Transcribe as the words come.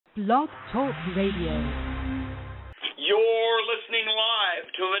Blog Talk Radio. You're listening live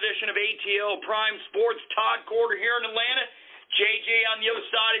to an edition of ATL Prime Sports. Todd Quarter here in Atlanta. JJ on the other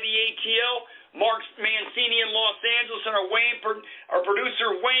side of the ATL. Mark Mancini in Los Angeles, and our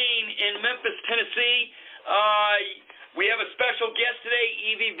producer Wayne in Memphis, Tennessee. We have a special guest today,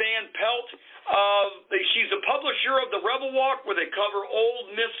 Evie Pelt. She's a publisher of the Rebel Walk, where they cover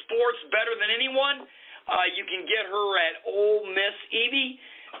Ole Miss sports better than anyone. You can get her at Ole Miss Evie,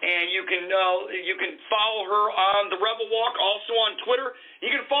 and you can follow her on the Rebel Walk, also on Twitter.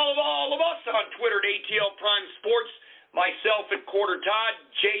 You can follow all of us on Twitter at ATL Prime Sports. Myself at Quarter Todd,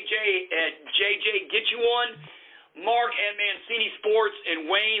 JJ at JJ Get You One, Mark at Mancini Sports, and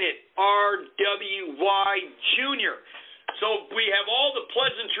Wayne at RWY Jr. So we have all the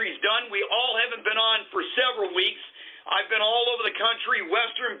pleasantries done. We all haven't been on for several weeks. I've been all over the country,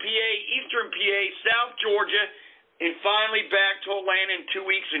 Western PA, Eastern PA, South Georgia, and finally back to Atlanta in 2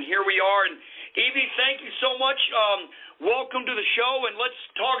 weeks, and here we are. And Evie, thank you so much. Welcome to the show, and let's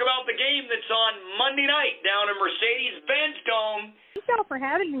talk about the game that's on Monday night down in Mercedes-Benz Dome. Thank y'all for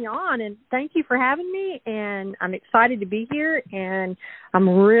having me on, and thank you for having me, and I'm excited to be here, and I'm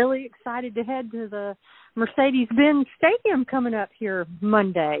really excited to head to the Mercedes-Benz Stadium coming up here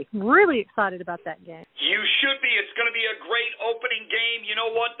Monday. Really excited about that game. You should be. It's going to be a great opening game. You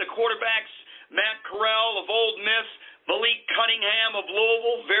know what? The quarterbacks, Matt Corral of Ole Miss, Malik Cunningham of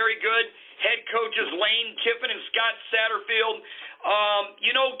Louisville, very good. Head coaches Lane Kiffin and Scott Satterfield.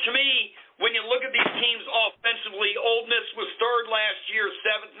 To me, when you look at these teams offensively, Ole Miss was third last year,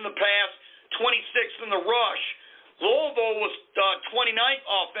 seventh in the pass, 26th in the rush. Louisville was 29th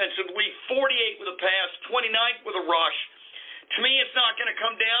offensively, 48 with a pass, 29th with a rush. To me, it's not going to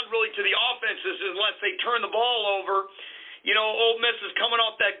come down really to the offenses unless they turn the ball over. Ole Miss is coming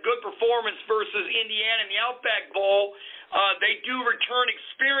off that good performance versus Indiana in the Outback Bowl. They do return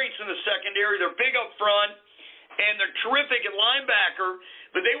experience in the secondary. They're big up front, and they're terrific at linebacker,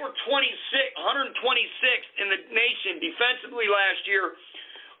 but they were 126th in the nation defensively last year.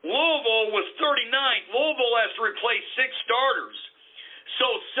 Louisville was 39th. Louisville has to replace 6 starters. So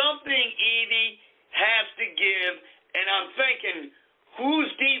something, Evie, has to give, and I'm thinking whose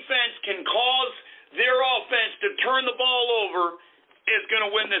defense can cause their offense to turn the ball over is going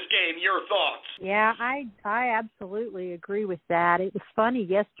to win this game. Your thoughts? Yeah, I absolutely agree with that. It was funny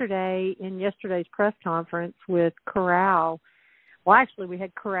in yesterday's press conference with Corral. Well, actually, we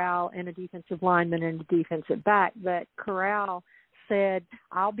had Corral and a defensive lineman and a defensive back, but Corral said,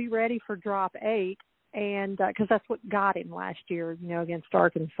 I'll be ready for drop 8, and because that's what got him last year, against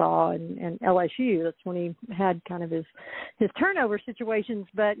Arkansas and LSU. That's when he had kind of his turnover situations.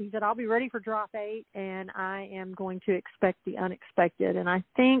 But he said, I'll be ready for drop 8, and I am going to expect the unexpected. And I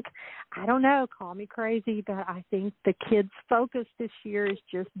think, I don't know, call me crazy, but I think the kids' focus this year is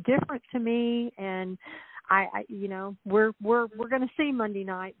just different to me. And we're going to see Monday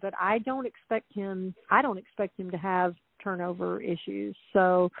night, but I don't expect him to have turnover issues.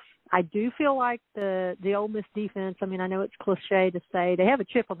 So I do feel like the Ole Miss defense, I know it's cliche to say they have a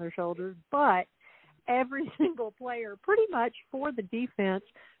chip on their shoulders, but every single player pretty much for the defense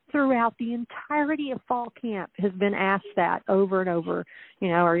throughout the entirety of fall camp has been asked that over and over.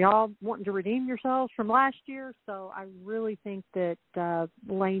 Are y'all wanting to redeem yourselves from last year? So I really think that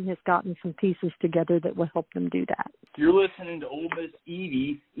Lane has gotten some pieces together that will help them do that. You're listening to Ole Miss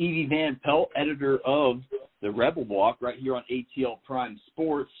Evie Pelt, editor of the Rebel Walk, right here on ATL Prime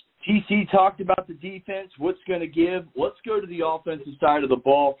Sports. TC talked about the defense, what's going to give. Let's go to the offensive side of the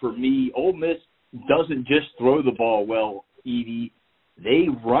ball for me. Ole Miss doesn't just throw the ball well, Evie. They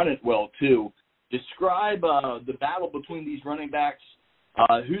run it well, too. Describe the battle between these running backs,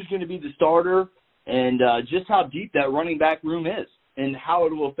 who's going to be the starter, and just how deep that running back room is and how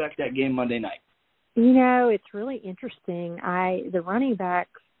it will affect that game Monday night. It's really interesting. The running back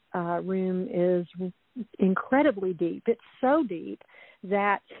room is incredibly deep. It's so deep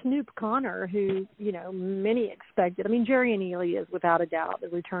that Snoop Connor, who, many expected, Jerry and Ely is without a doubt the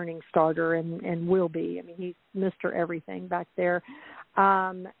returning starter and will be. He's Mr. Everything back there.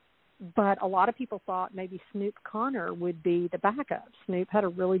 But a lot of people thought maybe Snoop Connor would be the backup. Snoop had a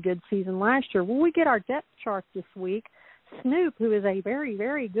really good season last year. When we get our depth chart this week, Snoop, who is a very,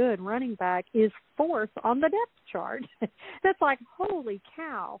 very good running back, is 4th on the depth chart. That's like, holy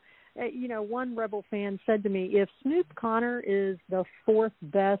cow. One Rebel fan said to me, if Snoop Connor is the 4th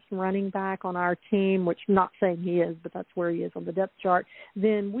best running back on our team, which I'm not saying he is, but that's where he is on the depth chart,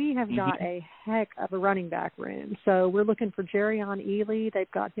 then we have got a heck of a running back room. So we're looking for Jerrion Ely.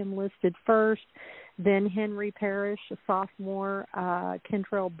 They've got him listed first. Then Henry Parrish, a sophomore,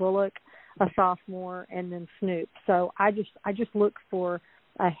 Kentrell Bullock, a sophomore, and then Snoop. So I just look for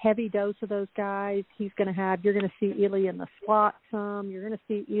a heavy dose of those guys. You're going to see Ely in the slot some. You're going to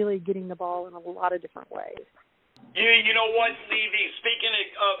see Ely getting the ball in a lot of different ways. You know what, Levy, speaking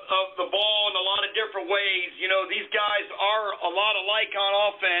of the ball in a lot of different ways, these guys are a lot alike on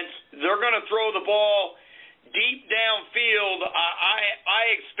offense. They're going to throw the ball deep downfield. I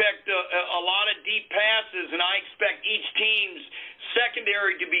expect a lot of deep passes, and I expect each team's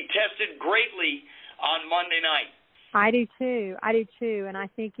secondary to be tested greatly on Monday night. I do too. And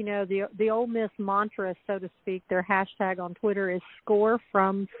I think, the Ole Miss mantra, so to speak, their hashtag on Twitter is score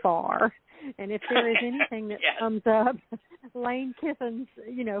from far. And if there is anything that sums up Lane Kiffin's,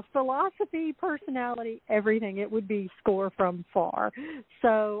 philosophy, personality, everything, it would be score from far.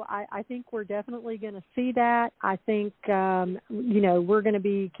 So I think we're definitely going to see that. I think, we're going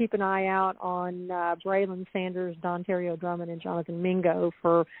to keep an eye out on Braylon Sanders, Dontario Drummond, and Jonathan Mingo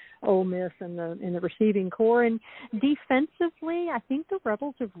for Ole Miss in the receiving core. And defensively, I think the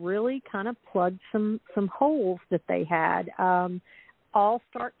Rebels have really kind of plugged some holes that they had. All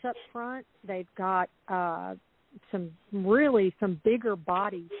starts up front. They've got some bigger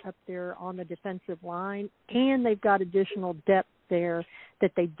bodies up there on the defensive line, and they've got additional depth there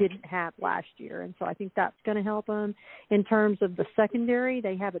that they didn't have last year. And so I think that's going to help them. In terms of the secondary,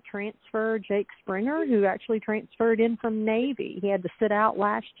 they have a transfer, Jake Springer, who actually transferred in from Navy. He had to sit out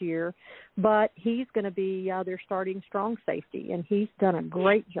last year, but he's going to be their starting strong safety, and he's done a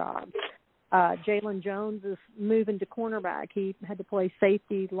great job. Jalen Jones is moving to cornerback. He had to play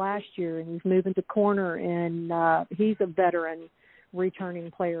safety last year, and he's moving to corner, and he's a veteran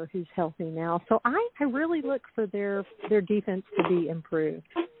returning player who's healthy now. So I really look for their defense to be improved.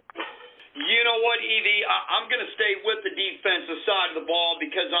 You know what, Evie? I'm going to stay with the defensive side of the ball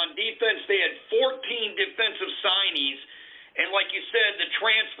because on defense they had 14 defensive signees, and like you said, the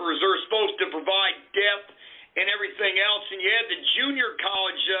transfers are supposed to provide depth and everything else, and you had the junior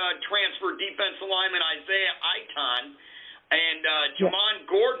college transfer defensive lineman Isaiah Aiton and Jamon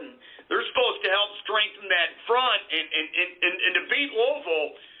Gordon. They're supposed to help strengthen that front, and to beat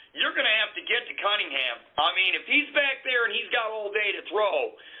Louisville, you're going to have to get to Cunningham. I mean, if he's back there and he's got all day to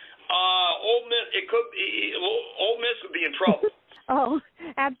throw, Ole Miss would be in trouble. Oh,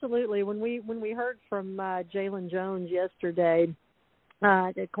 absolutely. When we heard from Jalen Jones yesterday,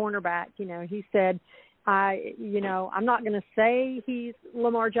 the cornerback, he said, I'm not going to say he's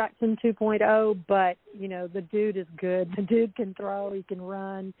Lamar Jackson 2.0, but, the dude is good. The dude can throw. He can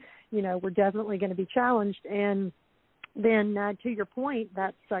run. We're definitely going to be challenged. And then to your point,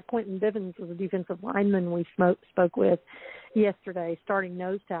 that's Quentin Bivens was a defensive lineman we spoke with yesterday, starting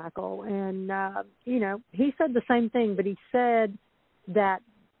nose tackle. And, he said the same thing, but he said that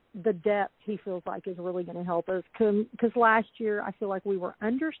the depth he feels like is really going to help us because last year I feel like we were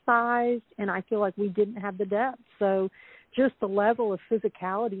undersized and I feel like we didn't have the depth. So just the level of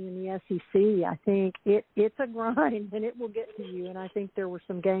physicality in the SEC, I think it's a grind and it will get to you. And I think there were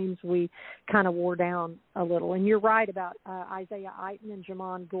some games we kind of wore down a little. And you're right about Isaiah Aiton and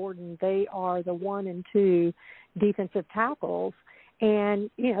Jamon Gordon. They are the 1 and 2 defensive tackles. And,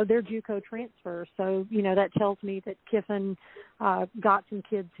 they're JUCO transfers. So, that tells me that Kiffin got some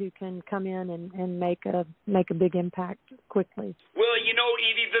kids who can come in and make a big impact quickly. Well,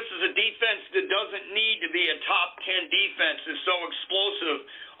 Evie, this is a defense that doesn't need to be a top 10 defense. It's so explosive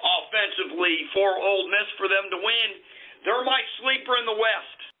offensively for Ole Miss for them to win. They're my sleeper in the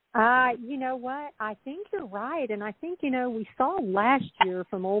West. You know what? I think you're right. And I think, we saw last year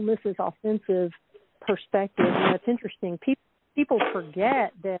from Ole Miss's offensive perspective, it's interesting. People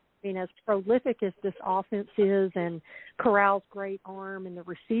forget that, as prolific as this offense is and Corral's great arm and the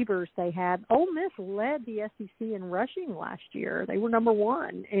receivers they had, Ole Miss led the SEC in rushing last year. They were number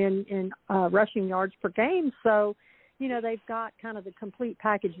 1 in rushing yards per game. So, they've got kind of the complete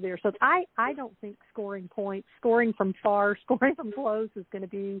package there. So I don't think scoring points, scoring from far, scoring from close is going to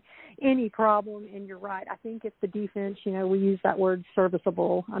be any problem. And you're right. I think if the defense, we use that word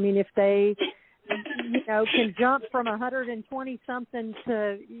serviceable. I mean, if they can jump from 120-something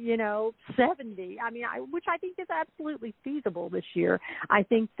to, 70. Which I think is absolutely feasible this year. I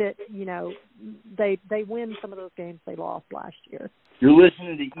think that, they win some of those games they lost last year. You're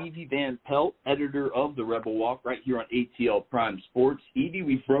listening to Evie Van Pelt, editor of the Rebel Walk, right here on ATL Prime Sports. Evie,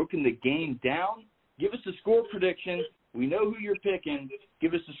 we've broken the game down. Give us a score prediction. We know who you're picking.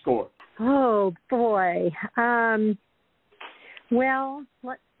 Give us a score. Oh, boy. Well,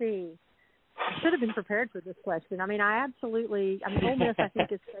 let's see. I should have been prepared for this question. Ole Miss, I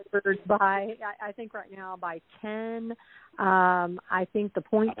think, is favored by, I think right now by 10. I think the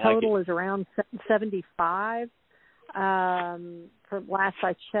point total is around 75 from last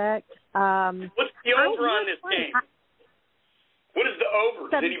I checked. What's the over on this game? What is the over?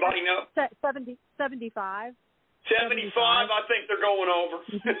 Does anybody know? 75. 75? I think they're going over.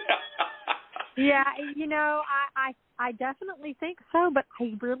 Yeah, I definitely think so, but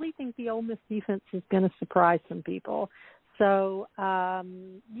I really think the Ole Miss defense is going to surprise some people. So,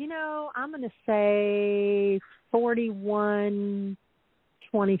 I'm going to say 41-27.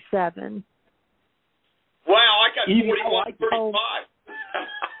 Wow, I got 41-35.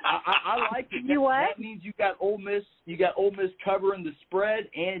 I like it. You what? That means you got Ole Miss. You got Ole Miss covering the spread,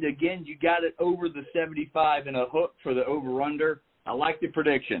 and again, you got it over the 75 and a hook for the over/under. I like the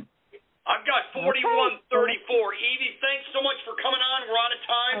prediction. I've got 41-34. Evie, thanks so much for coming on. We're out of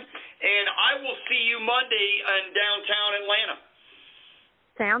time, and I will see you Monday in downtown Atlanta.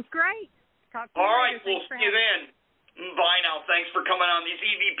 Sounds great. Talk to you All right, later. we'll see you then. Bye now. Thanks for coming on. This is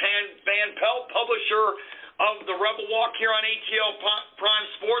Evie Van Pelt, publisher of the Rebel Walk here on ATL Prime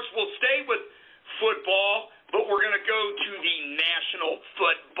Sports. We'll stay with football, but we're going to go to the National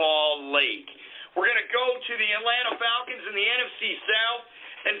Football League. We're going to go to the Atlanta Falcons in the NFC South.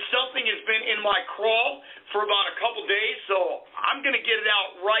 And something has been in my crawl for about a couple days, so I'm going to get it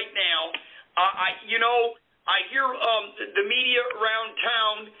out right now. I hear the media around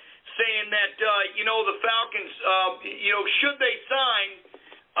town saying that, the Falcons, should they sign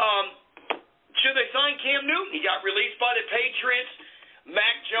Cam Newton? He got released by the Patriots.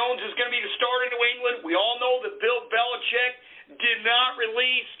 Mac Jones is going to be the starter in New England. We all know that Bill Belichick did not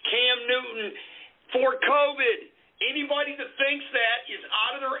release Cam Newton for COVID. Anybody that thinks that is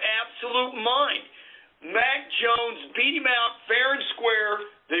out of their absolute mind. Mac Jones beat him out fair and square.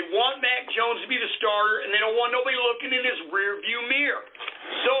 They want Mac Jones to be the starter, and they don't want nobody looking in his rearview mirror.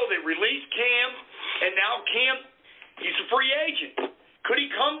 So they released Cam, and now Cam, he's a free agent. Could he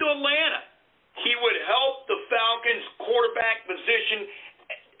come to Atlanta? He would help the Falcons' quarterback position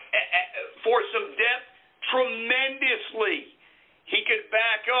for some depth tremendously. He could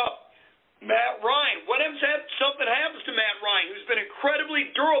back up Matt Ryan. What if something happens to Matt Ryan, who's been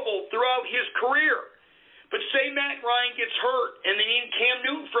incredibly durable throughout his career? But say Matt Ryan gets hurt and they need Cam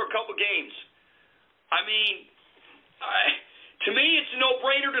Newton for a couple games. I mean, to me, it's a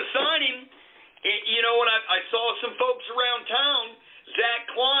no-brainer to sign him. And I saw some folks around town, Zach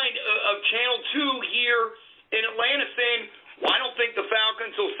Klein of Channel 2 here in Atlanta, saying, well, I don't think the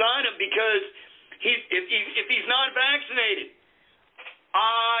Falcons will sign him because if he's not vaccinated.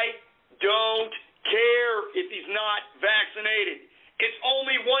 I don't care if he's not vaccinated. It's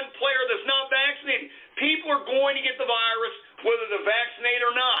only one player that's not vaccinated. People are going to get the virus whether they're vaccinated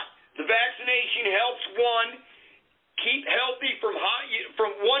or not. The vaccination helps one keep healthy from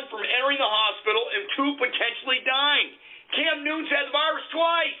entering the hospital and two, potentially dying. Cam Newton's had the virus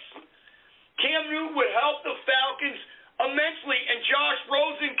twice. Cam Newton would help the Falcons immensely, and Josh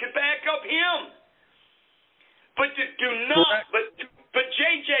Rosen could back up him. But But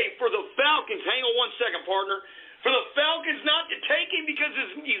JJ, for the Falcons, hang on 1 second, partner. For the Falcons not to take him because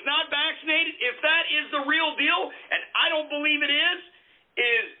he's not vaccinated, if that is the real deal, and I don't believe it is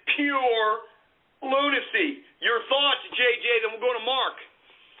pure lunacy. Your thoughts, JJ, then we'll go to Mark.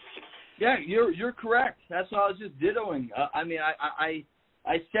 Yeah, you're correct. That's what I was just dittoing.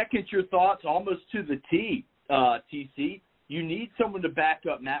 I second your thoughts almost to the T, TC. You need someone to back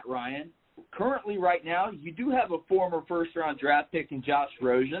up Matt Ryan. Currently, right now, you do have a former first-round draft pick in Josh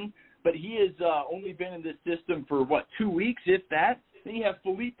Rosen, but he has only been in this system for, 2 weeks, if that. Then you have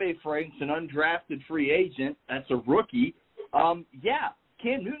Felipe Franks, an undrafted free agent. That's a rookie. Cam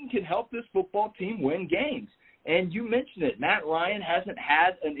Newton can help this football team win games. And you mentioned it. Matt Ryan hasn't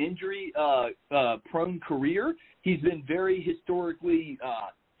had an injury-prone career. He's been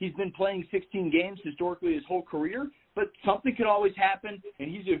he's been playing 16 games historically his whole career. But something could always happen, and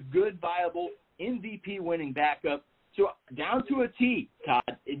he's a good, viable, MVP-winning backup. So down to a T,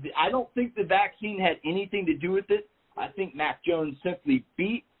 Todd. I don't think the vaccine had anything to do with it. I think Mac Jones simply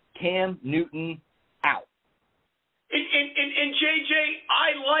beat Cam Newton out. And JJ,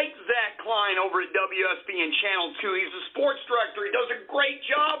 I like Zach Klein over at WSB and Channel 2. He's a sports director. He does a great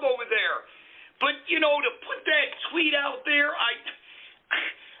job over there. But, to put that tweet out there,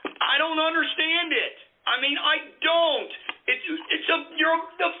 I don't understand it. I mean, I don't.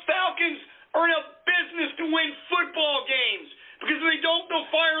 The Falcons are in a business to win football games because if they don't, they'll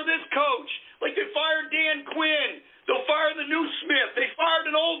fire this coach. Like they fired Dan Quinn. They'll fire the new Smith. They fired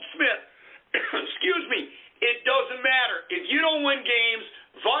an old Smith. Excuse me. It doesn't matter. If you don't win games,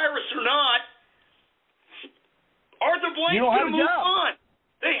 virus or not, Arthur Blake's going to move on.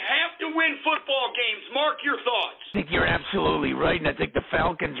 They have to win football games. Mark, your thoughts. I think you're absolutely right, and I think the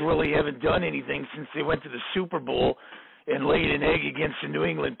Falcons really haven't done anything since they went to the Super Bowl. and laid an egg against the New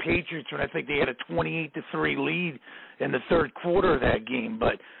England Patriots when I think they had a 28-3 lead in the third quarter of that game.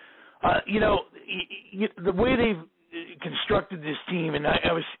 But, the way they've constructed this team, and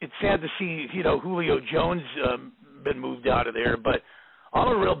it's sad to see, Julio Jones been moved out of there, but I'm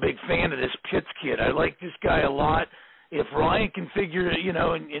a real big fan of this Pitts kid. I like this guy a lot. If Ryan can figure,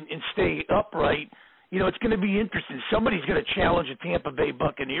 and stay upright, it's going to be interesting. Somebody's going to challenge the Tampa Bay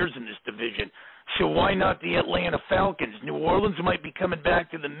Buccaneers in this division. So why not the Atlanta Falcons? New Orleans might be coming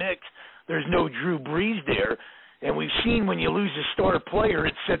back to the mix. There's no Drew Brees there. And we've seen when you lose a star player,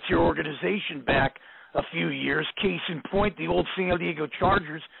 it sets your organization back a few years. Case in point, the old San Diego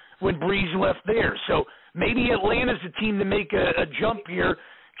Chargers when Brees left there. So maybe Atlanta's the team to make a jump here.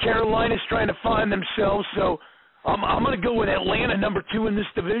 Carolina's trying to find themselves. So I'm going to go with Atlanta, number 2 in this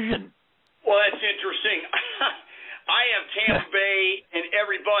division. Well, that's interesting. I have Tampa Bay and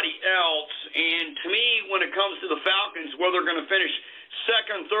everybody else, and to me, when it comes to the Falcons, whether they're going to finish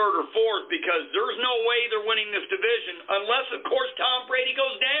second, third, or fourth, because there's no way they're winning this division unless, of course, Tom Brady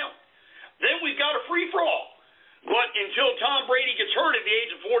goes down. Then we've got a free-for-all. But until Tom Brady gets hurt at the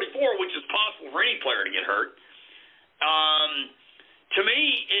age of 44, which is possible for any player to get hurt, to me,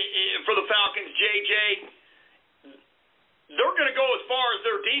 for the Falcons, JJ, they're going to go as far as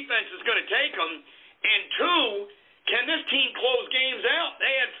their defense is going to take them. And 2, can this team close games out?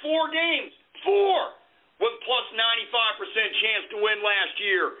 They had 4 games, 4, with plus 95% chance to win last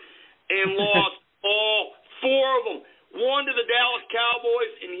year, and lost all 4 of them. 1 to the Dallas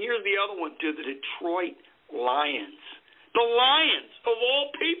Cowboys, and here's the other one, to the Detroit Lions. The Lions, of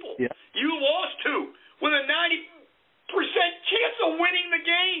all people. Yeah. You lost to with a 90% chance of winning the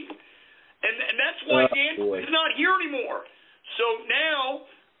game. And that's why Dan is not here anymore. So now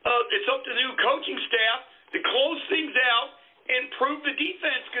it's up to the new coaching staff to close things out and prove the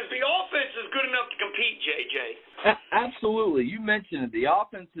defense, because the offense is good enough to compete, JJ. Absolutely. You mentioned it. The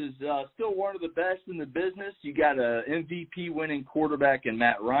offense is still one of the best in the business. You got a MVP-winning quarterback in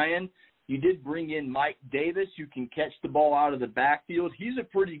Matt Ryan. You did bring in Mike Davis, who can catch the ball out of the backfield. He's a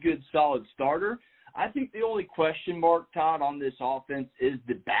pretty good, solid starter. I think the only question mark, Todd, on this offense is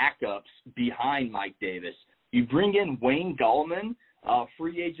the backups behind Mike Davis. You bring in Wayne Gallman,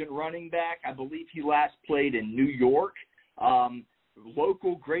 free agent running back. I believe he last played in New York.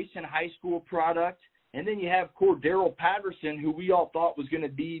 Local Grayson High School product. And then you have Cordero Patterson, who we all thought was going to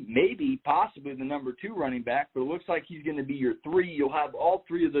be maybe, possibly the number 2 running back, but it looks like he's going to be your 3. You'll have all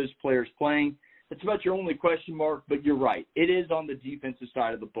 3 of those players playing. That's about your only question mark, but you're right. It is on the defensive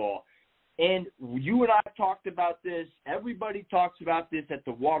side of the ball. And you and I talked about this. Everybody talks about this at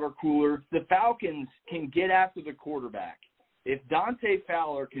the water cooler. The Falcons can get after the quarterback. If Dante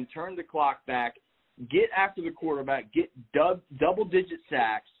Fowler can turn the clock back, get after the quarterback, get double-digit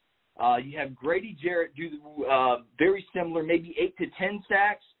sacks, you have Grady Jarrett do very similar, maybe 8 to 10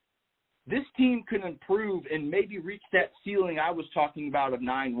 sacks. This team could improve and maybe reach that ceiling I was talking about of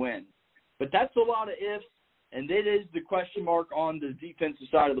 9 wins. But that's a lot of ifs. And it is the question mark on the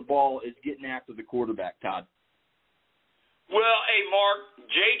defensive side of the ball is getting after the quarterback, Todd. Well, hey, Mark,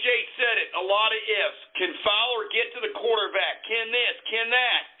 JJ said it, a lot of ifs. Can Fowler get to the quarterback? Can this? Can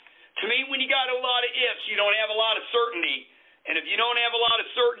that? To me, when you got a lot of ifs, you don't have a lot of certainty. And if you don't have a lot of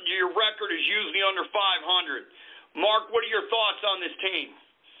certainty, your record is usually under 500. Mark, what are your thoughts on this team?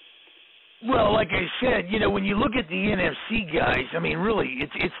 Well, like I said, when you look at the NFC guys, I mean, really,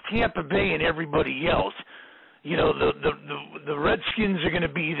 it's Tampa Bay and everybody else. The Redskins are going to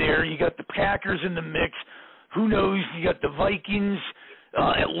be there. You got the Packers in the mix. Who knows? You got the Vikings,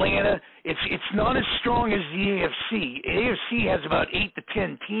 Atlanta. It's not as strong as the AFC. AFC has about 8 to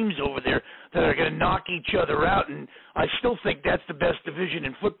 10 teams over there that are going to knock each other out, and I still think that's the best division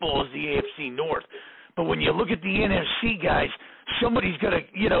in football is the AFC North. But when you look at the NFC guys, somebody's got to,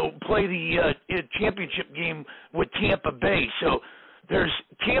 play the championship game with Tampa Bay. So there's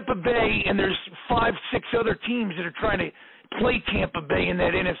Tampa Bay, and there's 5, 6 other teams that are trying to play Tampa Bay in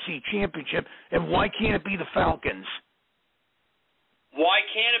that NFC championship. And why can't it be the Falcons? Why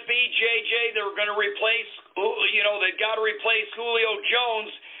can't it be, JJ? They're going to replace, they've got to replace Julio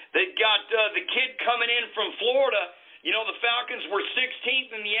Jones. They've got the kid coming in from Florida. The Falcons were 16th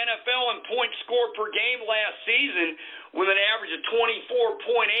in the NFL in points scored per game last season with an average of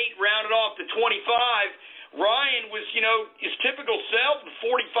 24.8 rounded off to 25. Ryan was, his typical self,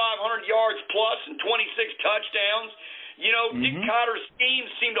 4,500 yards plus and 26 touchdowns. Dick Cotter's scheme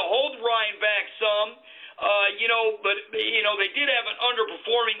seemed to hold Ryan back some, but they did have an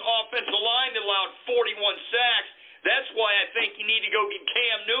underperforming offensive line that allowed 41 sacks. That's why I think you need to go get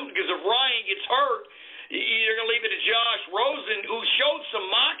Cam Newton, because if Ryan gets hurt, you're going to leave it to Josh Rosen, who showed some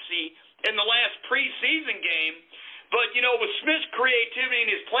moxie in the last preseason game. But, with Smith's creativity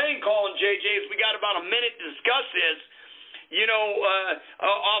and his playing calling, JJ, as we got about a minute to discuss this,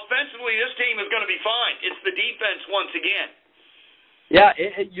 offensively, this team is going to be fine. It's the defense once again. Yeah,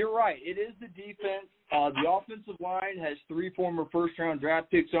 you're right. It is the defense. The offensive line has 3 former first-round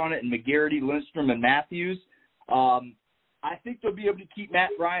draft picks on it, and McGarity, Lindstrom, and Matthews. I think they'll be able to keep Matt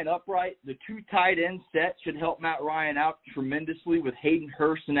Ryan upright. The 2 tight end set should help Matt Ryan out tremendously with Hayden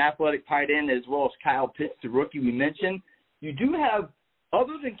Hurst, an athletic tight end, as well as Kyle Pitts, the rookie we mentioned. You do have,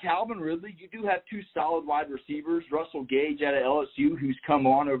 other than Calvin Ridley, you do have 2 solid wide receivers, Russell Gage out of LSU, who's come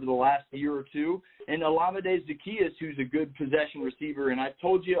on over the last year or two, and Olamide Zaccheaus, who's a good possession receiver. And I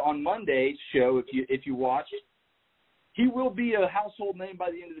told you on Monday's show, if you watched, he will be a household name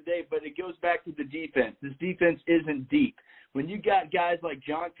by the end of the day, but it goes back to the defense. This defense isn't deep. When you got guys like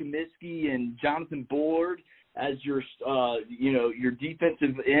John Comiskey and Jonathan Bullard as your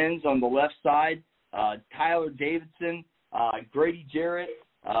defensive ends on the left side, Tyler Davidson, Grady Jarrett,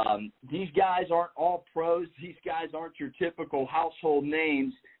 these guys aren't all pros. These guys aren't your typical household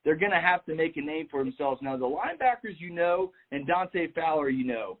names. They're going to have to make a name for themselves. Now, the linebackers and Dante Fowler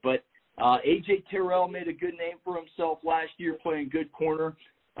but A.J. Terrell made a good name for himself last year playing good corner.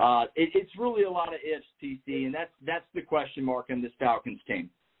 It's really a lot of ifs, TC, and that's the question mark on this Falcons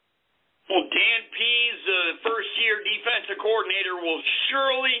team. Well, Dan Pease, first-year defensive coordinator, will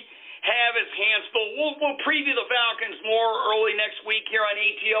surely have his hands full. We'll preview the Falcons more early next week here on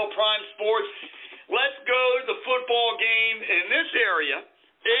ATL Prime Sports. Let's go to the football game in this area.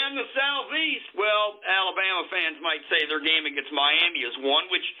 In the Southeast, well, Alabama fans might say their game against Miami is won,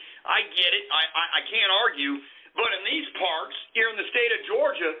 which I get it. I can't argue. But in these parts, here in the state of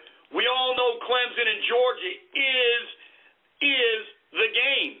Georgia, we all know Clemson and Georgia is the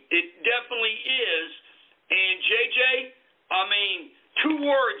game. It definitely is. And, JJ, 2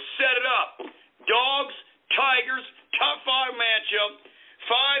 words, set it up. Dogs, Tigers, top 5 matchup,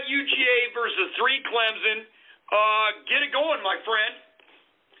 5 UGA versus 3 Clemson. Get it going, my friend.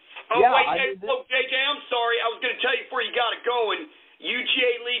 JJ, I'm sorry. I was going to tell you before you got it going.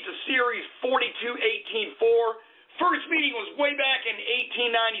 UGA leads the series 42-18-4. First meeting was way back in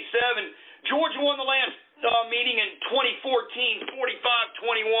 1897. Georgia won the last meeting in 2014,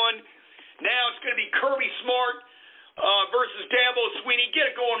 45-21. Now it's going to be Kirby Smart versus Dabo Swinney.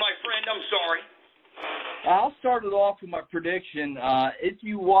 Get it going, my friend. I'm sorry. I'll start it off with my prediction. If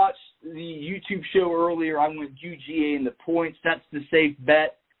you watched the YouTube show earlier, I went UGA in the points. That's the safe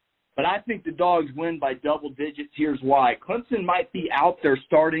bet. But I think the Dogs win by double digits. Here's why. Clemson might be out there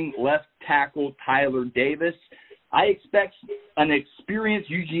starting left tackle Tyler Davis. I expect an experienced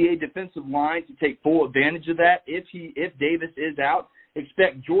UGA defensive line to take full advantage of that. If Davis is out,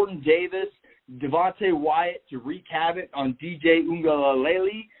 expect Jordan Davis, Devontae Wyatt to wreak havoc on DJ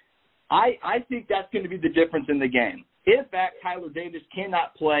Uiagalelei. I think that's going to be the difference in the game. If Tyler Davis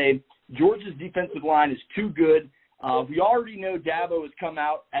cannot play, Georgia's defensive line is too good. We already know Dabo has come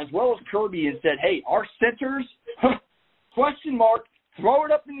out, as well as Kirby, and said, hey, our centers, question mark, throw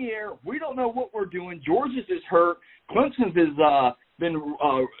it up in the air. We don't know what we're doing. Georgia's is hurt. Clemson's has been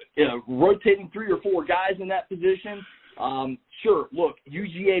rotating 3 or 4 guys in that position. Sure, look,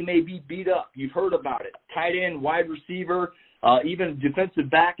 UGA may be beat up. You've heard about it. Tight end, wide receiver, even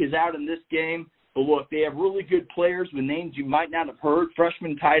defensive back is out in this game. But, look, they have really good players with names you might not have heard.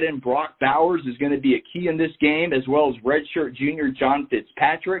 Freshman tight end Brock Bowers is going to be a key in this game, as well as redshirt junior John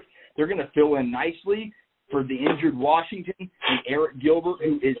Fitzpatrick. They're going to fill in nicely for the injured Washington and Eric Gilbert,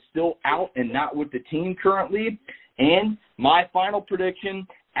 who is still out and not with the team currently. And my final prediction,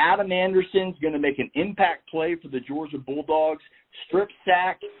 Adam Anderson's going to make an impact play for the Georgia Bulldogs, strip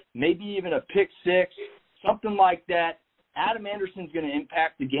sack, maybe even a pick 6, something like that. Adam Anderson's going to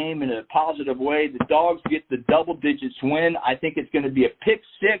impact the game in a positive way. The Dogs get the double digits win. I think it's going to be a pick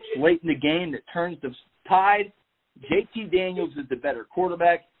 6 late in the game that turns the tide. JT Daniels is the better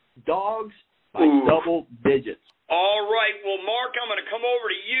quarterback. Dogs by double digits. All right. Well, Mark, I'm going to come over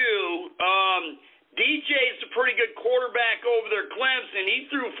to you. DJ's a pretty good quarterback over there, Clemson. He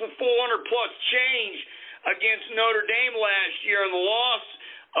threw for 400-plus change against Notre Dame last year in the loss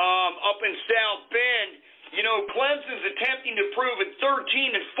up in South Bend. You know, Clemson's attempting to prove at 13-4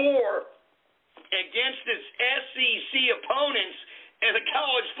 against its SEC opponents in the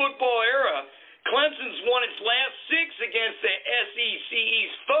college football era. Clemson's won its last 6 against the SEC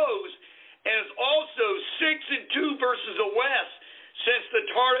East foes and is also 6-2 versus the West since the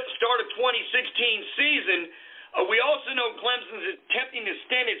start of 2016 season. We also know Clemson's attempting to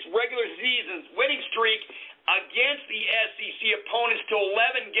extend its regular season's winning streak against the SEC opponents to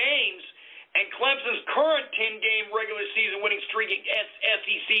 11 games. And Clemson's current 10-game regular season winning streak against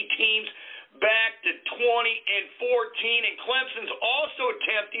SEC teams back to 20-14, and Clemson's also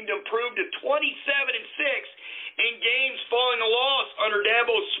attempting to improve to 27-6 in games following a loss under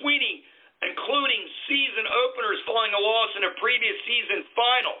Dabo Swinney, including season openers following a loss in a previous season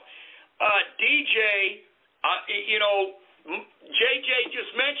final. DJ, JJ just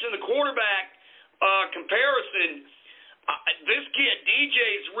mentioned the quarterback comparison. This kid, DJ,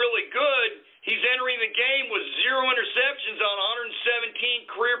 is really good. He's entering the game with 0 interceptions on 117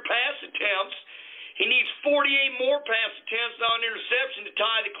 career pass attempts. He needs 48 more pass attempts on interception to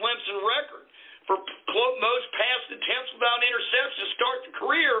tie the Clemson record for most pass attempts without interception to start the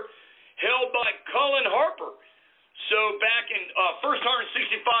career, held by Cullen Harper. So back in first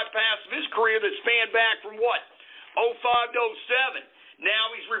 165 passes of his career that spanned back from 05 to 07. Now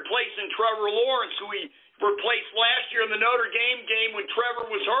he's replacing Trevor Lawrence, who he replaced last year in the Notre Dame game when Trevor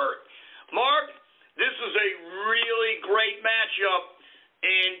was hurt. Mark, this is a really great matchup,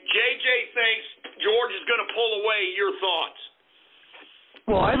 and JJ thinks Georgia's going to pull away. Your thoughts?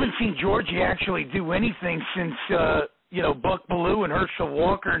 Well, I haven't seen Georgia actually do anything since, Buck Bellew and Herschel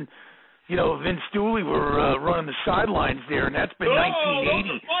Walker and, Vince Dooley were running the sidelines there, and that's been 1980. Those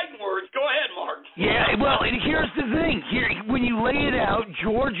are fighting words. Go ahead, Mark. Yeah, well, and here's the thing. When you lay it out,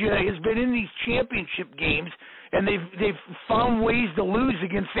 Georgia has been in these championship games, and they've found ways to lose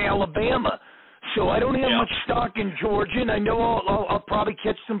against Alabama. So I don't have much stock in Georgia, and I know I'll probably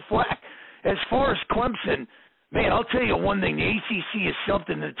catch some flack. As far as Clemson, man, I'll tell you one thing. The ACC is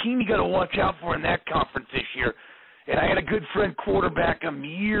something. The team you got to watch out for in that conference this year. And I had a good friend quarterback him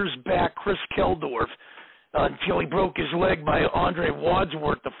years back, Chris Keldorf, until he broke his leg by Andre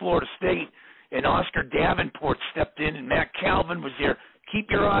Wadsworth of Florida State. And Oscar Davenport stepped in, and Matt Calvin was there.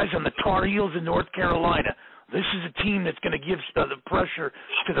 Keep your eyes on the Tar Heels in North Carolina. This is a team that's going to give the pressure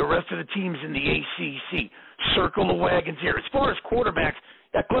to the rest of the teams in the ACC. Circle the wagons here. As far as quarterbacks,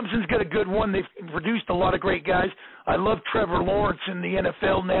 Clemson's got a good one. They've produced a lot of great guys. I love Trevor Lawrence in the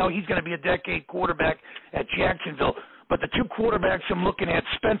NFL now. He's going to be a decade quarterback at Jacksonville. But the two quarterbacks I'm looking at,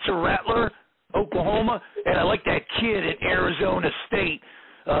 Spencer Rattler, Oklahoma, and I like that kid at Arizona State,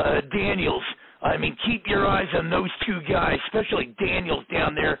 Daniels. I mean, keep your eyes on those two guys, especially Daniels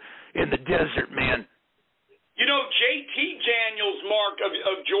down there in the desert, man. JT Daniels, Mark,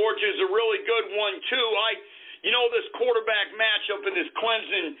 of Georgia is a really good one, too. This quarterback matchup in this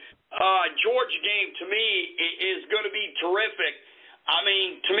Clemson-Georgia game, to me, is going to be terrific. I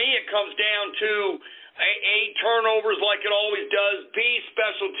mean, to me, it comes down to A, turnovers like it always does, B,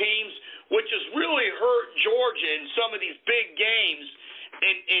 special teams, which has really hurt Georgia in some of these big games,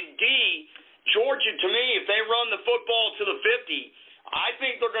 and D, Georgia, to me, if they run the football to the 50, I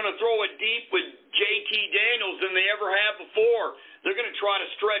think they're going to throw it deep with JT Daniels than they ever have before. They're going to try to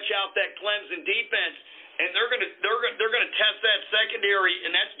stretch out that Clemson defense, and they're going to test that secondary,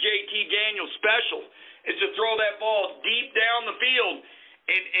 and that's JT Daniels' special, is to throw that ball deep down the field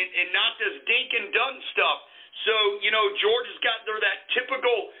and not this dink and dunk stuff. So, Georgia's got that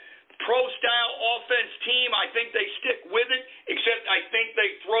typical pro-style offense team. I think they stick with it, except I think they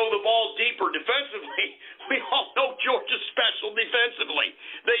throw the ball deeper defensively. We all know Georgia's special defensively.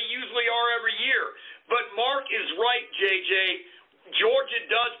 They usually are every year. But Mark is right, JJ. Georgia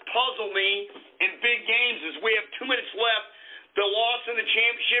does puzzle me in big games as we have 2 minutes left. The loss in the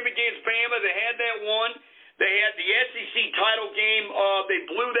championship against Bama, they had that one. They had the SEC title game. They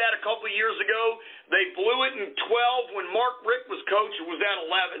blew that a couple of years ago. They blew it in 12 when Mark Richt was coach. It was at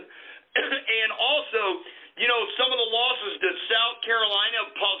 11. And also, some of the losses to South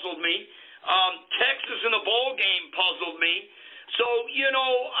Carolina puzzled me. Texas in the bowl game puzzled me. So, and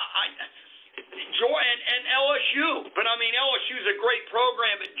LSU. But, I mean, LSU's a great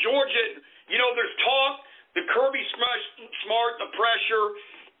program. But Georgia, there's talk, the Kirby Smart, the pressure.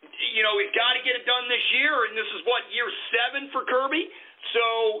 He's got to get it done this year, and this is, year 7 for Kirby?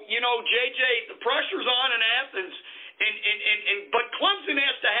 So, JJ, the pressure's on in Athens. But Clemson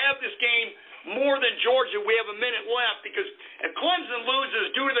has to have this game more than Georgia. We have a minute left because if Clemson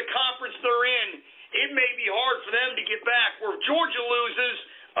loses due to the conference they're in, it may be hard for them to get back. Where if Georgia loses,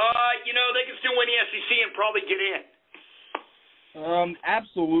 they can still win the SEC and probably get in.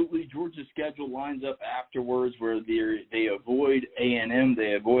 Absolutely. Georgia's schedule lines up afterwards where they avoid A&M,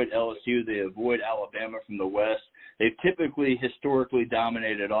 they avoid LSU, they avoid Alabama from the West. They've typically, historically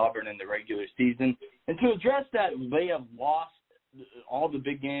dominated Auburn in the regular season. And to address that, they have lost all the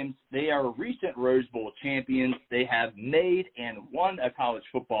big games. They are recent Rose Bowl champions. They have made and won a college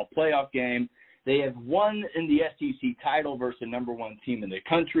football playoff game. They have won in the SEC title versus the number 1 team in the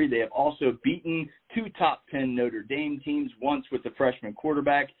country. They have also beaten 2 top 10 Notre Dame teams, once with the freshman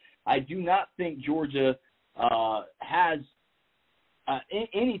quarterback. I do not think Georgia has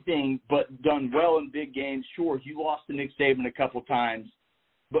anything but done well in big games. Sure, you lost to Nick Saban a couple times,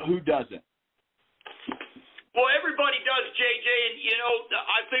 but who doesn't? Well, everybody does, JJ, and,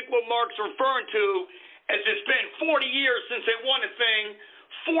 I think what Mark's referring to is it's been 40 years since they won a thing,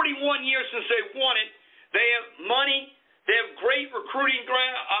 41 years since they won it. They have money. They have great recruiting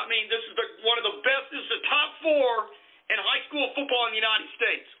ground. I mean, this is one of the best. This is the top 4 in high school football in the United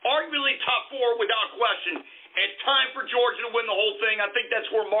States. Arguably top 4 without question. And it's time for Georgia to win the whole thing. I think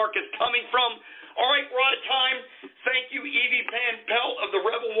that's where Mark is coming from. All right, we're out of time. Thank you, Evie Pelt of the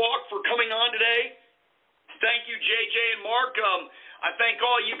Rebel Walk, for coming on today. Thank you, JJ and Mark. I thank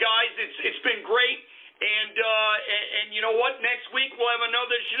all you guys. It's been great. And you know what? Next week we'll have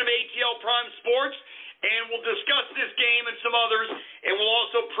another edition of ATL Prime Sports, and we'll discuss this game and some others, and we'll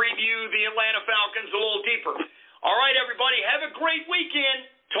also preview the Atlanta Falcons a little deeper. All right, everybody, have a great weekend.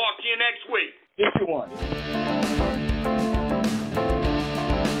 Talk to you next week. 51.